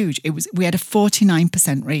just huge. We had a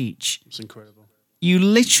 49% reach. It's incredible.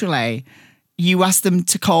 You asked them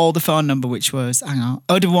to call the phone number, which was,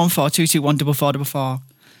 01422144444.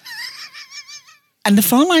 And the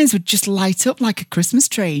phone lines would just light up like a Christmas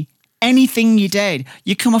tree. Anything you did,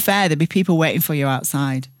 you come off air, there'd be people waiting for you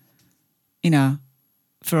outside,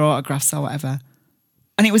 for autographs or whatever.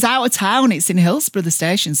 And it was out of town. It's in Hillsborough, the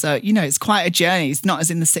station. So, it's quite a journey. It's not as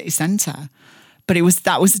in the city centre. But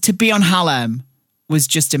that was to be on Hallam was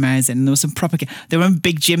just amazing. And there was some there was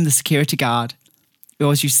Big Jim, the security guard, who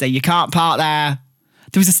always used to say, you can't park there.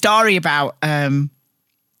 There was a story about, and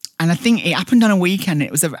I think it happened on a weekend.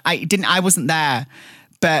 I wasn't there,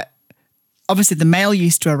 but obviously the mail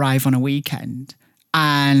used to arrive on a weekend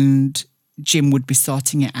and Jim would be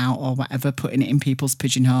sorting it out or whatever, putting it in people's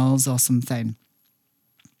pigeonholes or something.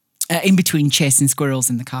 In between chasing squirrels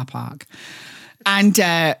in the car park. And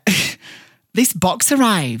this box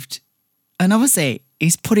arrived. And obviously,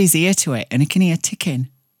 he's put his ear to it and he can hear ticking.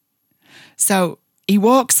 So he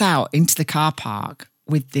walks out into the car park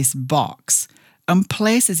with this box and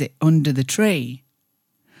places it under the tree.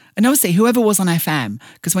 And obviously, whoever was on FM,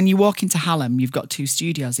 because when you walk into Hallam, you've got two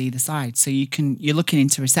studios either side. So you're looking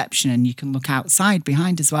into reception and you can look outside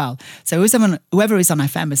behind as well. So whoever is on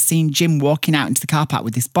FM has seen Jim walking out into the car park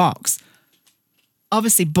with this box.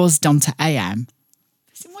 Obviously buzzed onto AM.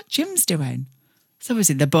 Saying, what Jim's doing? So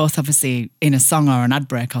obviously they're both in a song or an ad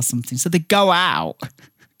break or something. So they go out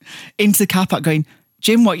into the car park going,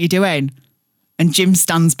 Jim, what you doing? And Jim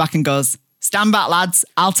stands back and goes, stand back, lads.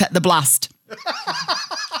 I'll take the blast.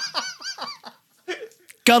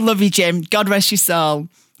 God love you, Jim. God rest your soul.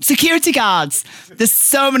 Security guards. There's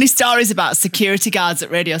so many stories about security guards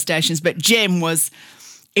at radio stations, but Jim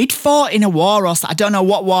he'd fought in a war or something. I don't know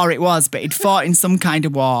what war it was, but he'd fought in some kind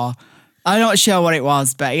of war. I'm not sure what it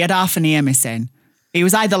was, but he had half an ear missing. He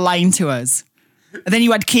was either lying to us. And then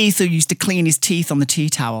you had Keith, who used to clean his teeth on the tea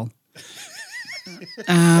towel.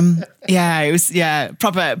 It was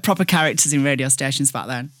proper characters in radio stations back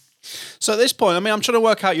then. So at this point, I'm trying to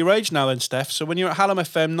work out your age now then, Steph. So when you're at Hallam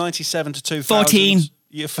FM, 97 to 2000...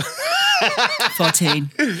 14.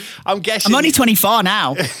 14. I'm guessing... I'm only 24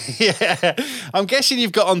 now. Yeah. I'm guessing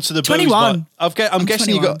you've got onto the 21. booze. I'm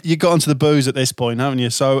guessing 21. you got onto the booze at this point, haven't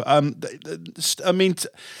you? So,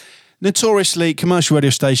 notoriously, commercial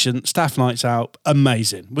radio station, staff nights out,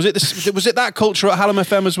 amazing. Was it that culture at Hallam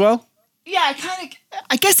FM as well? Yeah,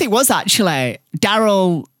 I guess it was actually.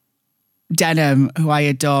 Daryl Denham, who I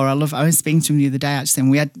adore, I was speaking to him the other day actually,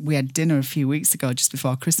 and we had dinner a few weeks ago, just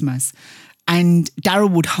before Christmas, and Daryl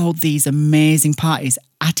would hold these amazing parties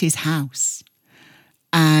at his house,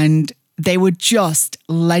 and they were just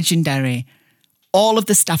legendary. All of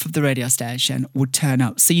the staff of the radio station would turn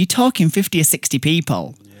up. So you're talking 50 or 60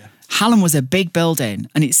 people. Yeah. Hallam was a big building,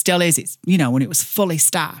 and it still is. It's, you know, when it was fully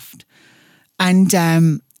staffed. And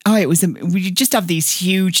we just have these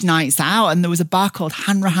huge nights out, and there was a bar called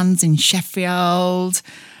Hanrahan's in Sheffield.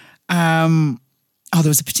 There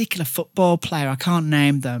was a particular football player, I can't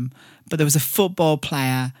name them, but there was a football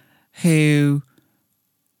player who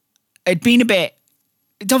had been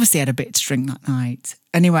obviously had a bit to drink that night.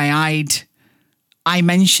 Anyway, I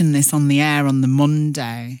mentioned this on the air on the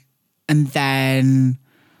Monday, and then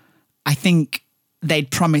I think they'd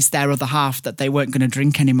promised their other half that they weren't going to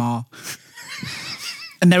drink anymore.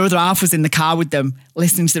 And their other half was in the car with them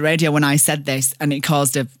listening to the radio when I said this, and it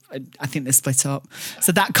caused I think they split up.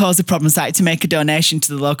 So that caused a problem. So I had to make a donation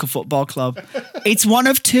to the local football club. It's one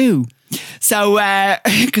of two. So,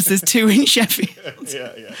 because there's two in Sheffield.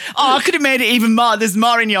 Yeah. Oh, I could have made it even more. There's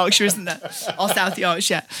more in Yorkshire, isn't there? Or South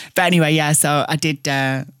Yorkshire. But anyway, yeah, so I did,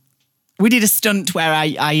 we did a stunt where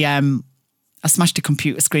I smashed a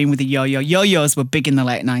computer screen with a yo-yo. Yo-yos were big in the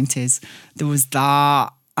late 90s. There was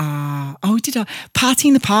that. We did a party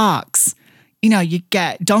in the parks. You know, you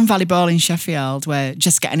get Don Valley Bowl in Sheffield where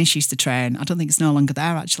Jessica Ennis used to train. I don't think it's no longer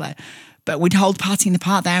there, actually. But we'd hold party in the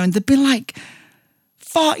park there, and there'd be like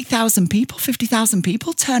 40,000 people, 50,000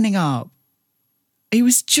 people turning up. It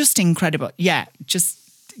was just incredible. Yeah,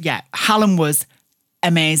 Hallam was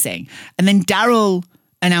amazing. And then Daryl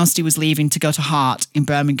announced he was leaving to go to Hart in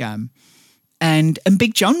Birmingham. And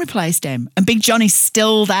Big John replaced him. And Big John is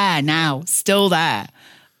still there now, still there.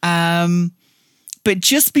 But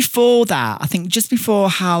just before that, I think just before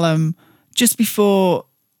Hallam, just before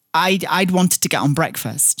I'd wanted to get on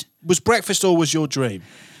Breakfast. Was Breakfast always your dream?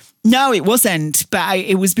 No, it wasn't. But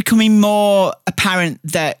it was becoming more apparent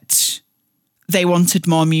that they wanted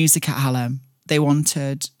more music at Hallam. They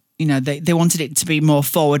wanted, they wanted it to be more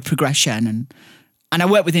forward progression. And I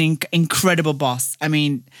worked with an incredible boss. I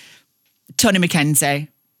mean, Tony McKenzie,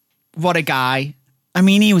 what a guy. I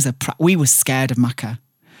mean, we were scared of Macca.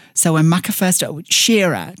 So when Macca first started,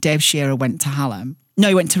 Dave Shearer went to Hallam. No,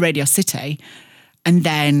 he went to Radio City. And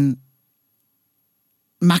then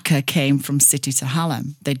Macca came from City to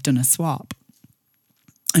Hallam. They'd done a swap.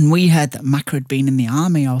 And we heard that Macca had been in the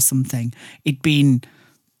army or something. He'd been,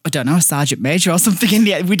 I don't know, a sergeant major or something in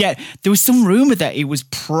the... There was some rumour that he was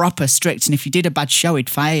proper strict, and if you did a bad show, he'd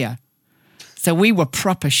fire you. So we were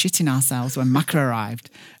proper shitting ourselves when Macca arrived.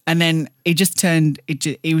 And then it just turned...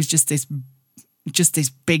 He was just this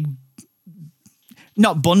big...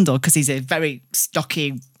 Not bundle, because he's a very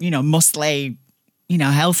stocky, muscly,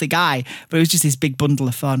 healthy guy. But it was just this big bundle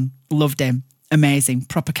of fun. Loved him. Amazing.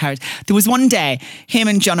 Proper character. There was one day, him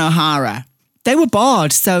and John O'Hara, they were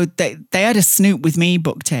bored. So they had a snoop with me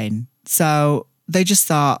booked in. So they just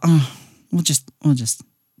thought, we'll just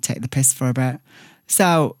take the piss for a bit.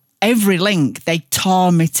 So every link, they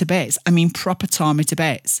tore me to bits. I mean, proper tore me to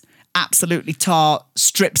bits. Absolutely tore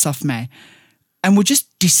strips off me. And were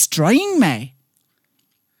just destroying me.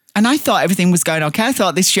 And I thought everything was going okay. I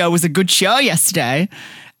thought this show was a good show yesterday.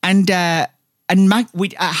 And at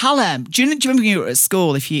Hallam, do you remember when you were at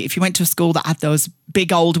school, if you went to a school that had those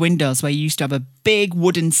big old windows where you used to have a big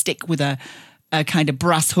wooden stick with a kind of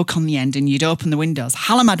brass hook on the end, and you'd open the windows?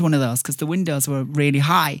 Hallam had one of those because the windows were really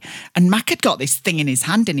high. And Mac had got this thing in his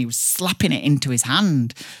hand, and he was slapping it into his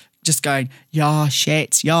hand, just going, you're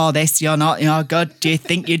shit, you're this, you're not, you're good, do you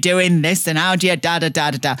think you're doing this, and how do you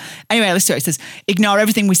da-da-da-da-da. Anyway, let's do it. It says, ignore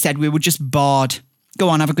everything we said, we were just bored. Go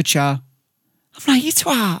on, have a good show. I'm like, you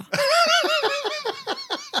twat.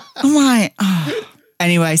 I'm like, oh.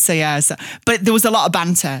 Anyway, so yeah. But there was a lot of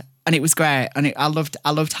banter, and it was great, and I loved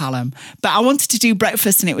Hallam. But I wanted to do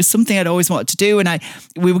Breakfast, and it was something I'd always wanted to do, and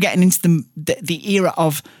we were getting into the era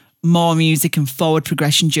of more music and forward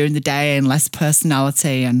progression during the day and less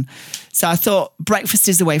personality. And so I thought Breakfast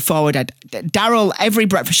is the way forward. Daryl, every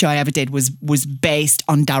breakfast show I ever did was based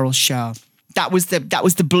on Daryl's show. That was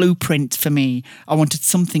the blueprint for me. I wanted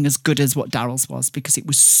something as good as what Daryl's was, because it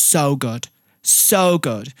was so good. So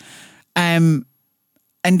good. And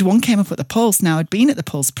one came up at the Pulse. Now, I'd been at the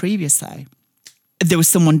Pulse previously. There was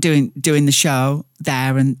someone doing the show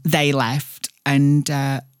there, and they left. And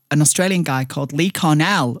an Australian guy called Lee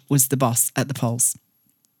Cornell was the boss at the Pulse.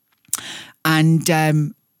 And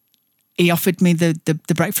he offered me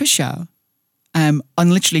the breakfast show on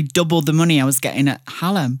literally double the money I was getting at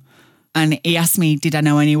Hallam. And he asked me, did I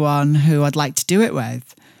know anyone who I'd like to do it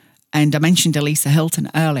with? And I mentioned Elisa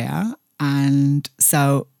Hilton earlier. And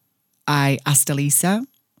so I asked Elisa.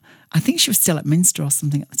 I think she was still at Minster or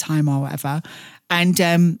something at the time or whatever. And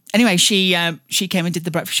anyway, she came and did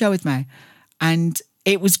the breakfast show with me. And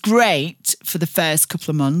it was great for the first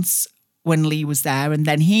couple of months when Lee was there, and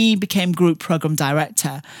then he became group program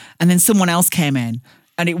director, and then someone else came in,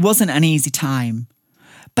 and it wasn't an easy time.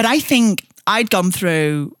 But I think I was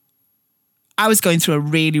going through a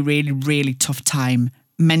really, really, really tough time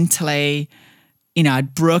mentally. You know,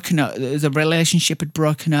 I'd broken up, the relationship had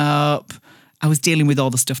broken up. I was dealing with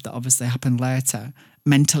all the stuff that obviously happened later,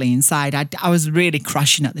 mentally inside. I was really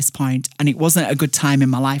crashing at this point, and it wasn't a good time in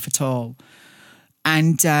my life at all.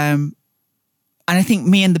 And I think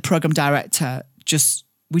me and the program director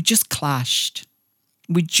we just clashed.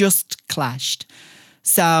 We just clashed.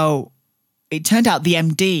 So it turned out the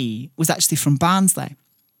MD was actually from Barnsley,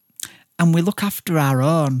 and we look after our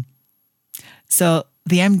own. So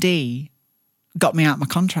the MD got me out of my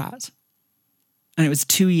contract, and it was a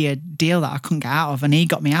 2-year deal that I couldn't get out of, and he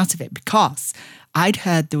got me out of it because I'd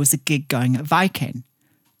heard there was a gig going at Viking.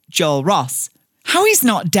 Joel Ross. How he's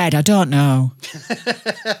not dead, I don't know.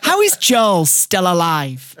 How is Joel still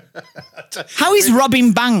alive? How is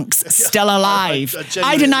Robin Banks still alive?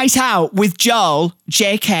 I had a night out with Joel,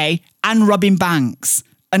 JK, and Robin Banks,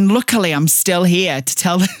 and luckily I'm still here to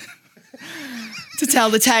tell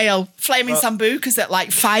the tale. Flaming Sambucas at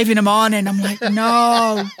like 5 a.m. I'm like,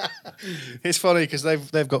 no. It's funny because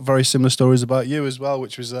they've got very similar stories about you as well,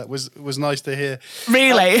 which was nice to hear.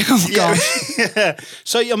 Really? Oh God. Yeah.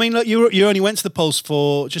 So I mean, look, you only went to the Pulse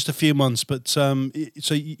for just a few months, but so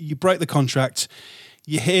you break the contract.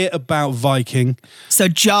 You hear about Viking. So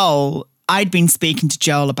Joel, I'd been speaking to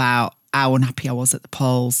Joel about how unhappy I was at the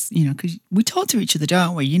Pulse. You know, because we talk to each other,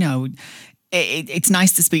 don't we? You know. It's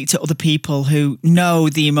nice to speak to other people who know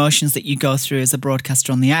the emotions that you go through as a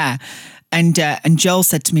broadcaster on the air. And Joel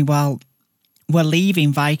said to me, well, we're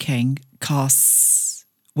leaving Viking because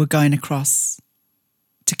we're going across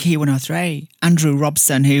to Key 103. Andrew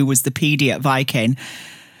Robson, who was the PD at Viking,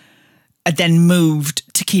 had then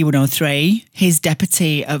moved to Key 103. His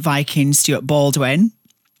deputy at Viking, Stuart Baldwin,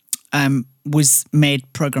 was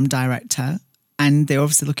made programme director, and they're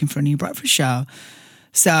obviously looking for a new breakfast show.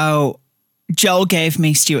 So Joel gave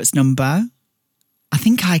me Stuart's number. I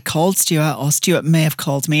think I called Stuart, or Stuart may have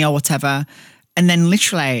called me, or whatever. And then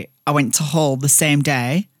literally I went to Hull the same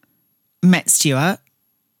day, met Stuart.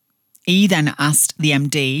 He then asked the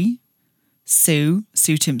MD, Sue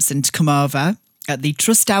Timpson, to come over at the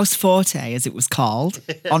Trust House Forte, as it was called,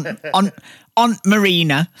 on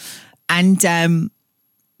Marina. And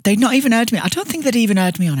they'd not even heard me. I don't think they'd even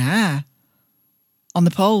heard me on air, on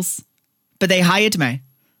the Pulse. But they hired me.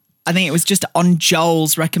 I think it was just on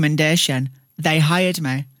Joel's recommendation. They hired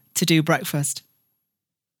me to do breakfast.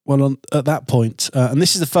 Well, at that point, and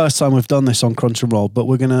this is the first time we've done this on Crunch and Roll, but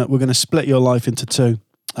we're gonna split your life into two.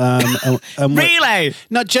 And really?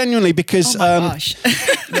 No, genuinely, because gosh.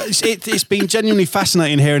 it's been genuinely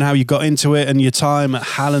fascinating hearing how you got into it and your time at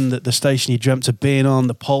Halland, at the station you dreamt of being on,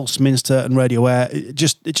 the Pulse, Minster, and Radio Air.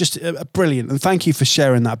 Just brilliant, and thank you for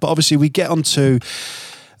sharing that. But obviously, we get on to,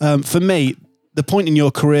 for me, the point in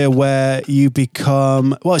your career where you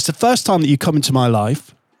become, well, it's the first time that you come into my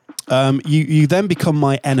life. You then become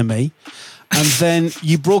my enemy, and then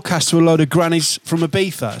you broadcast to a load of grannies from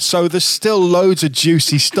Ibiza. So there's still loads of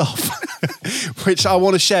juicy stuff, which I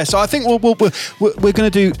want to share. So I think we're going to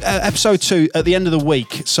do episode 2 at the end of the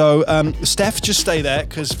week. So Steph, just stay there,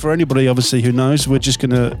 because for anybody obviously who knows, we're just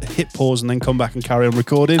going to hit pause and then come back and carry on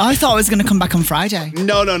recording. I thought I was going to come back on Friday.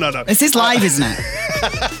 No. This is live, isn't it?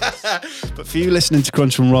 But for you listening to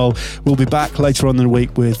Crunch and Roll, we'll be back later on in the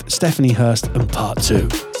week with Stephanie Hirst and part 2.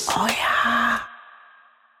 Oh yeah.